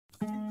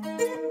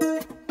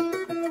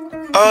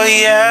Oh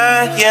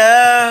yeah,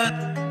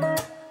 yeah.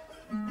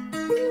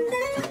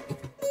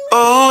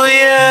 Oh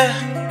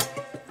yeah.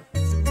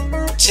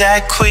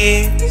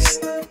 Jacquees.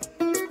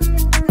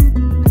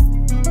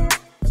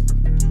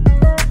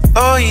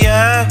 Oh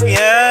yeah,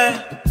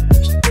 yeah.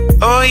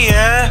 Oh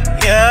yeah,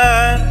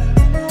 yeah.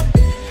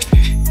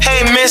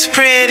 Hey, Miss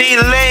Pretty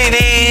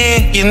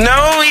Lady, you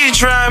know you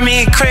drive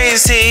me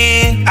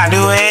crazy. I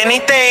do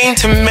anything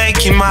to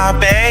make you my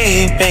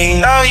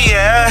baby. Oh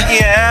yeah,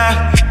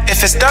 yeah.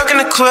 If it's dark in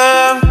the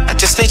club, I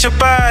just need your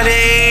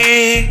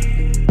body.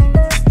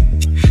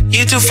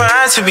 You too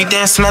fine to be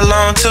dancing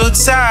alone, too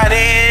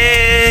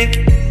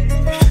exotic.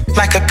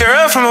 Like a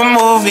girl from a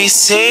movie,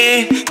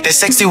 see the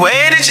sexy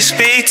way that you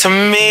speak to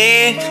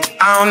me.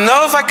 I don't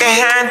know if I can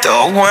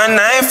handle one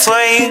night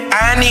flight.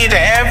 I need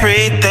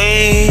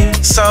everything.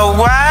 So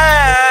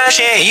why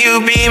can't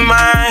you be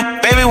mine?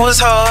 Baby,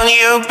 what's holding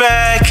you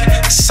back?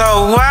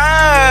 So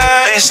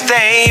why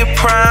stay your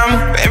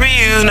prom? Baby,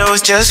 you know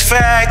it's just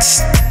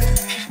facts.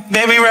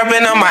 Baby,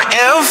 rubbing on my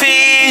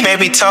LV.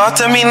 Baby, talk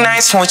to me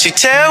nice, won't you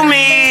tell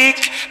me?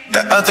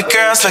 The other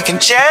girls looking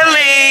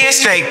jelly.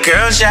 Straight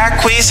girl,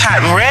 Jacquees,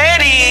 hot and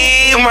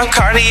ready. My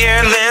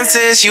Cartier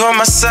lenses, you on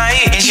my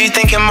sight. Is you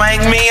thinking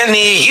like me? I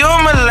need you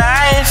in my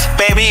life.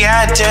 Baby,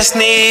 I just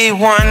need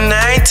one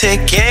night to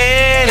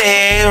get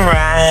it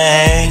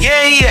right.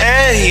 Yeah,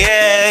 yeah,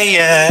 yeah,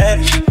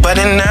 yeah. But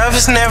enough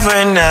is never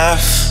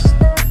enough.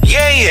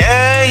 Yeah,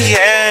 yeah,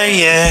 yeah,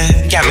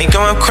 yeah. Got me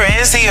going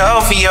crazy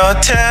over your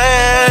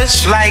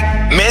touch. Like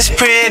Miss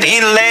Pretty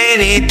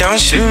Lady,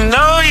 don't you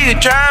know you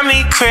drive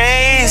me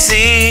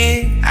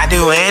crazy? I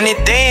do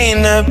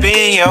anything to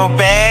be your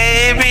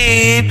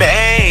baby,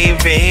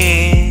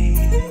 baby.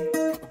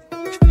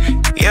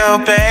 Your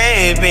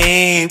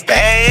baby,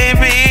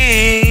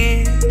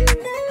 baby.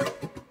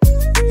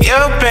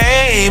 Your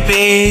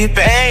baby,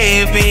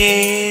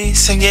 baby.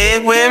 So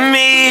get with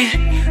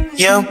me.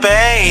 Yo,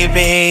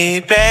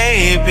 baby,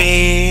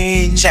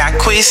 baby.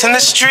 Jacquees in the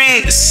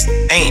streets.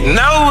 Ain't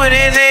know what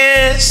it is.